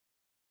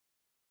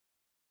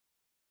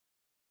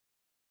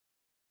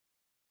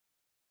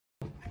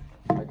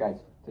Alright guys,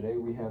 today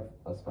we have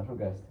a special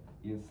guest.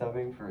 He is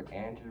subbing for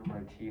Andrew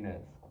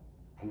Martinez.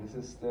 And this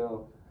is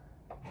still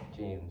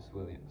James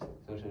Williams.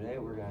 So today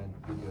we're going to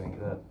be doing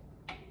the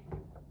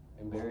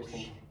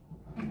embarrassing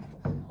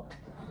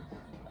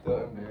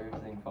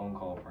phone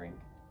call prank.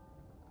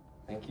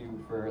 Thank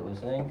you for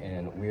listening,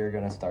 and we are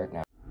going to start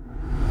now.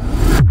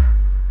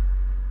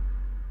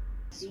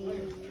 That's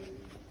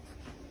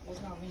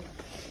not me.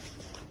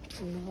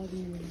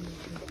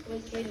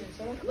 Looks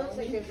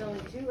like there's only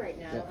 2 right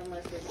now,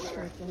 unless there's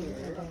more.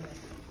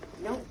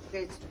 Nope,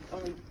 there's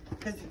only,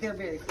 because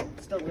they're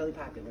still really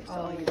popular, so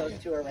only those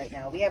 2 are right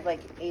now. We have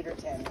like 8 or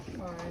 10.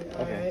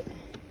 Alright.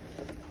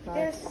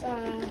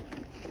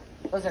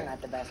 Those are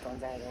not the best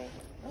ones, are they?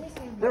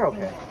 They're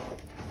okay.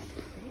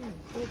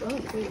 The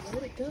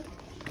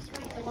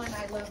one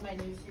I love my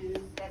new shoes,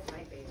 that's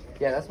my favorite.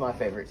 Yeah, that's my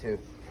favorite too.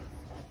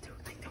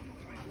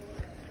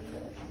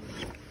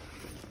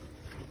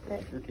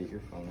 Get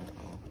your phone out.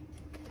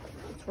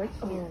 It's right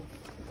here.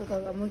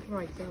 I'm looking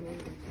right down there.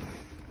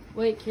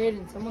 Wait,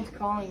 Kaden, someone's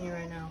calling you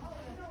right now.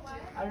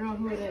 I don't know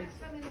who it is.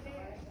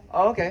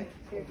 Oh, okay.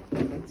 Here.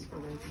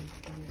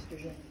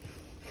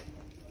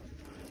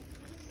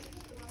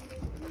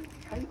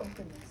 How do you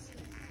open this?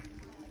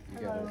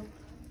 You got it.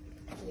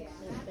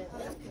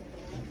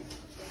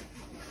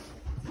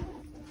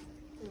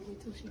 Wait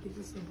till she gives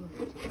us the book.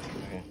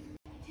 Okay.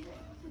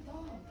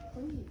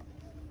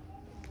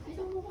 I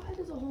don't know why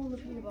there's a hole in the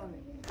peanut butter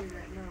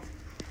right now.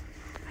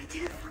 I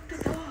didn't fuck the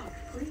dog,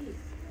 please.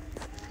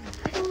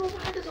 I don't know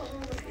why there's a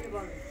hole in the peanut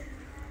butter.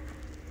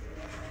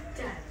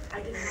 Dad,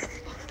 I did not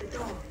fuck the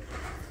dog.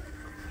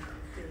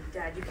 Dude,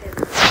 Dad, you can't.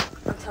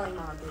 I'm telling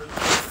Mom, dude.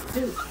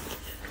 Dude.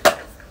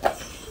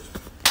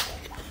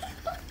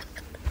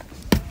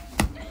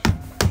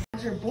 It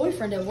was her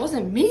boyfriend, it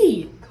wasn't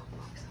me.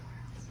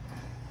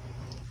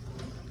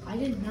 I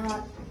did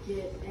not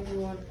get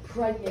anyone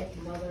pregnant,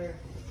 Mother.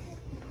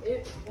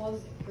 It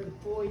was her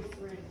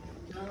boyfriend,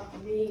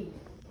 not me.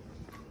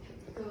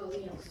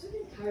 Golly, I'm sick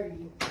and tired of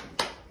you.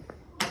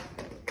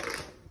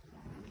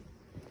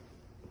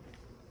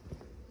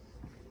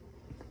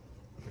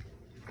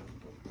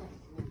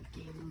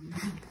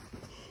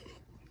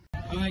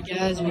 Alright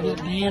guys, we got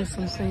banned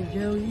from St.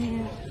 Joe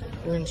here.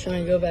 We're gonna try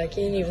and go back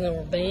in even though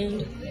we're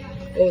banned.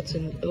 Oh, it's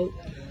an oh.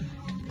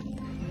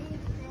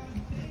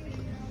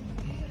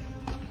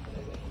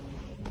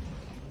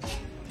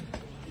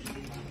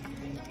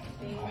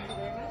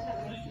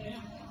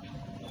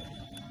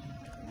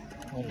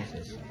 What is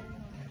this?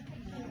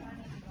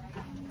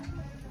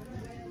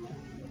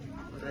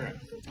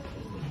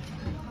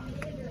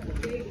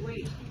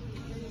 Wait.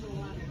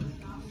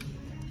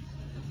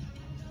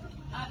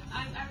 I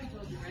already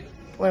told you, right?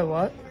 Wait,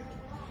 what?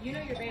 You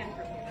know you're banned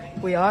from here,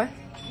 right? We are?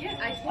 Yeah,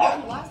 I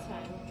told you last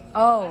time. I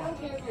Oh. don't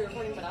care if you're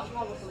recording, but I'll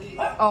call the police.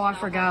 Oh, I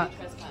forgot.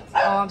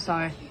 Oh, I'm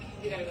sorry.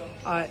 You gotta go.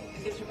 Alright.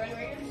 Is this your friend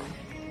right here?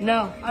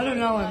 No, I don't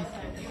know him.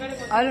 You gotta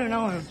go. I don't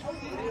know him.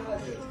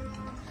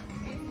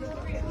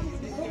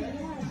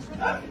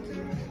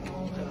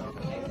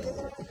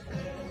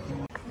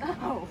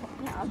 No.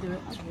 Yeah, I'll do it.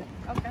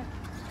 Okay.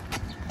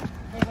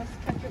 Hey, let's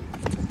catch it.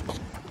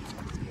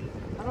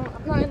 I'm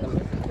not in the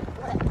mood.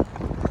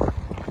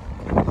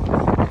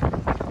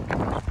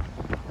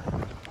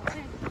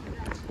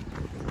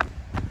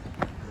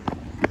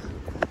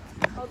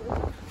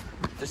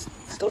 Just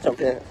still jump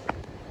in.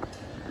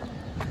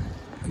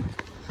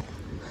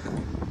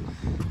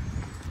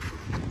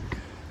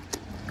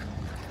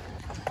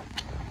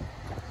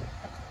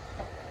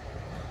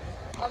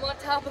 I'm on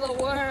top of the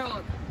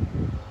world.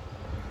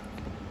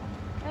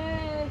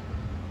 Hey.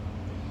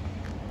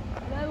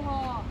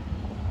 Aloha.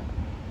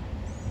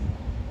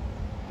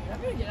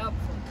 I'm gonna get up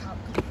before the cop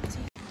comes.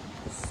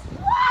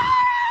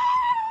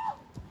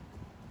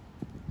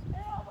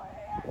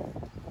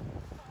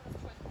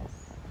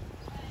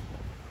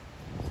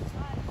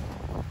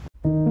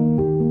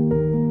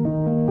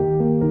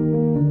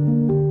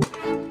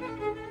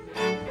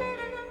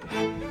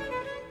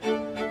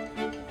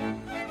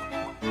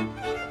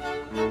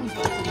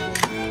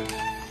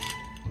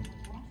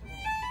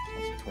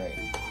 That's great.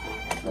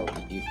 So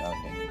you found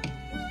it.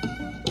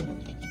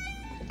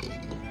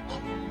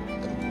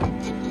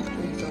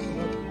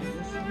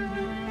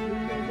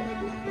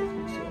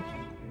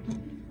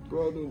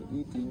 Problem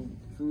eating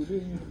food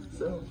in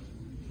himself.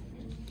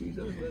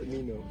 Jesus, let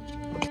me know.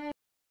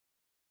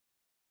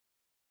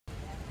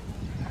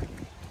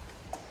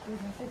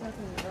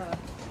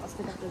 I'll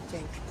stick up the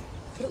tank.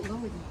 Put it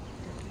lower.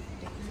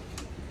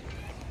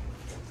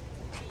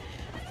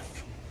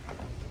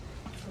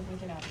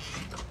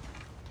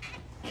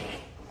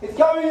 It's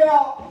coming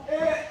out!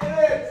 It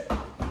is!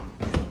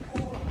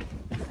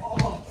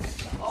 Oh!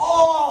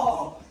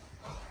 Oh!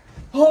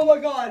 Oh my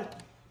god!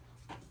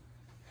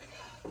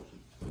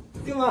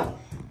 Come on!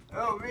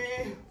 Oh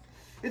me!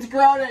 It's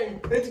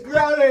grounding! It's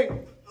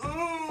grounding!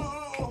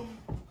 Oh.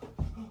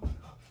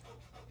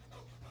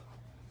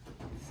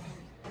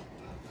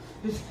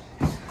 It's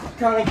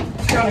grounding!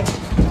 It's grounding!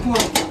 Come on!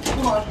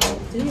 Come on!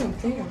 Damn.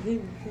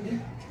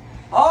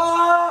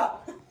 Ah!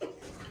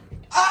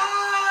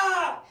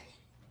 Ah!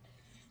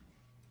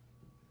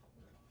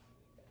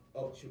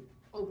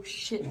 Oh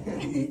shit.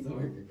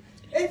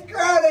 It's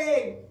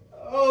crowding!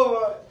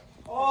 Oh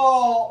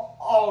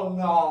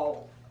no.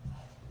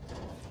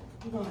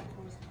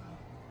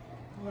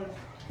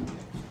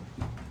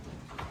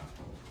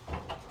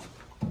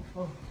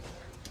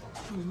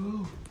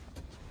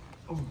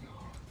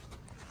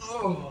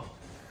 Oh.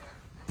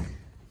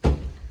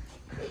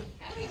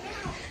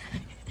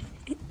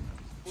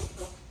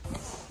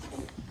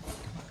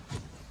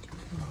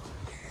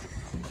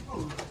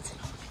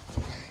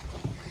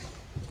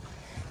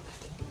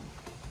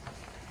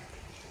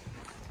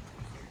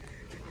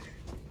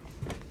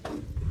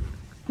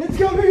 It's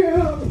coming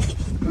out!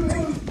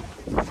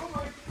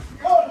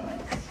 Oh my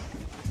god!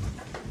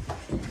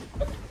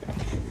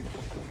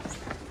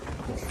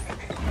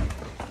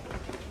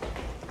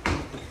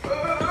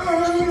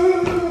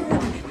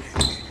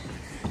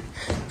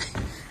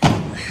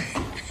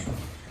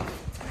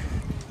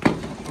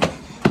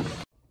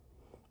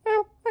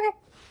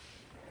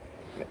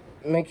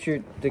 Make sure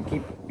to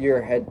keep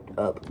your head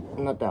up,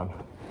 not down,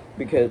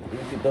 because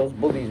those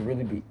bullies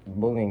really be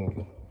bullying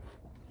you.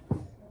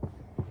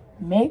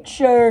 Make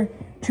sure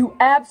to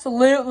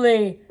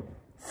absolutely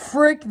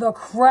freak the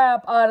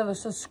crap out of the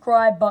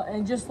subscribe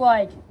button. Just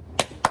like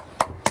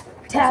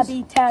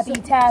tappy, tappy,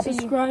 tappy.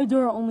 Subscribe to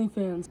our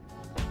OnlyFans.